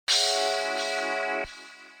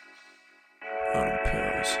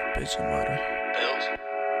pills, bitch, I'm out of Pills?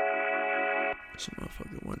 It's a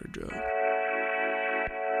motherfucking wonder drug.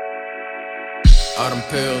 All them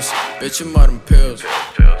pills, bitch, I'm all them pills.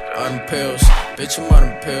 All them pills, bitch, I'm all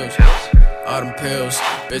them pills. All them pills,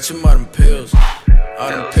 bitch, I'm all them pills. All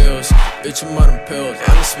them pills, bitch, I'm all them pills.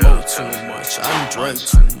 I done smoke too much, I done drank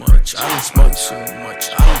too much. I done smoke too much,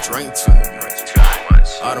 I done drank too much.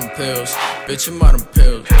 All them pills, bitch, I'm all them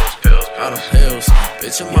pills. All them pills,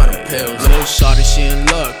 bitch, I'm all them pills. Lil' shawty, she in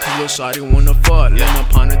luck, cause lil' shawty wanna fuck. Let my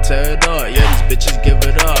partner tear it up, yeah, these bitches give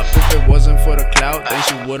it up. If it wasn't for the clout, then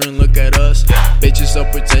she wouldn't look at us. Bitches so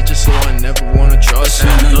pretentious, so I never wanna trust her.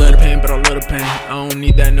 I love the pain, but I love the pain. I don't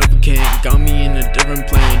need that Novocaine. Got me in a different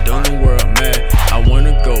plane, don't know where I'm at. I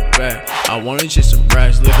wanna go back, I wanna chase some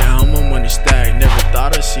racks. Look at how my money stacked, never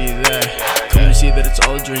thought I'd see that. Come to see that it's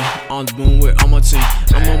all a dream. On the moon with all my team,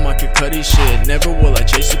 I'm on my Kid Cudi shit. Never will I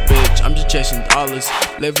chase a bitch, I'm just chasing dollars.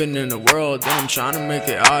 Living in a world that I'm trying to make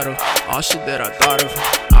it out of. All shit that I thought of,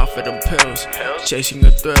 out for them pills, chasing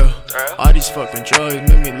a thrill. All these fucking drugs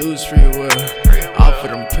make me lose free will. Out for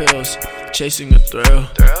them pills, chasing a thrill.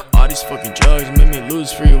 All these fucking drugs make me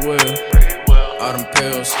lose free will. All them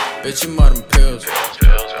pills, bitch, I'm all them pills.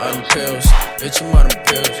 All them pills, bitch, I'm all them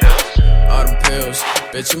pills. All them pills,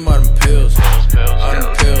 bitch, I'm all them pills. All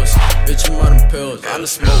them pills, bitch, I'm all them pills. I done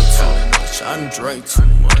smoke too much, I done drank too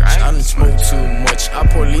much. I done smoke too much, I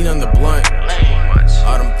pour lean on the blunt.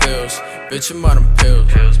 All them pills, bitch, I'm all them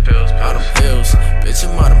pills. All them pills, bitch,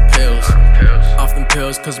 I'm all them pills. Off them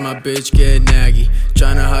pills cause my bitch get naggy.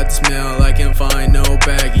 Tryna hide the smell, I can't find no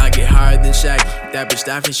baggy. I get higher than Shaggy, that bitch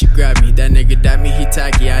laughing, she grab me. That nigga that me, he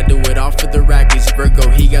tacky, I do it all for the rackies. Virgo,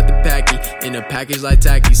 he got the packy, in a package like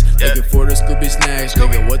tackies. Looking for the Scooby snacks,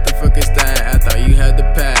 nigga, what the fuck is that? I thought you had the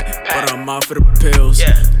pack, but I'm out for the pills.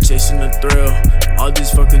 Chasing the thrill, all these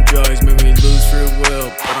fucking drugs make me lose free will.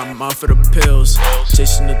 But I'm out for the pills,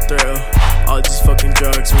 chasing the thrill. All these fucking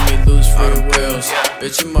drugs make me lose free will.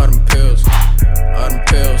 Bitch, I'm all them pills. All them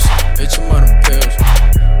pills, bitch, I'm all them pills.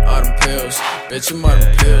 All them pills, bitch, I'm all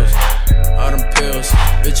them pills. All them pills,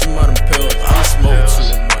 bitch, I'm all them pills. I done smoke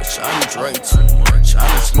too much, I done drank too much. I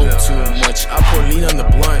done smoke too much, I pour lean on the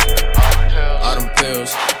blunt. All them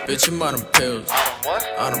pills, bitch, I'm all them pills.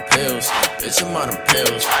 All them pills, bitch, I'm all them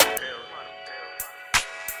pills.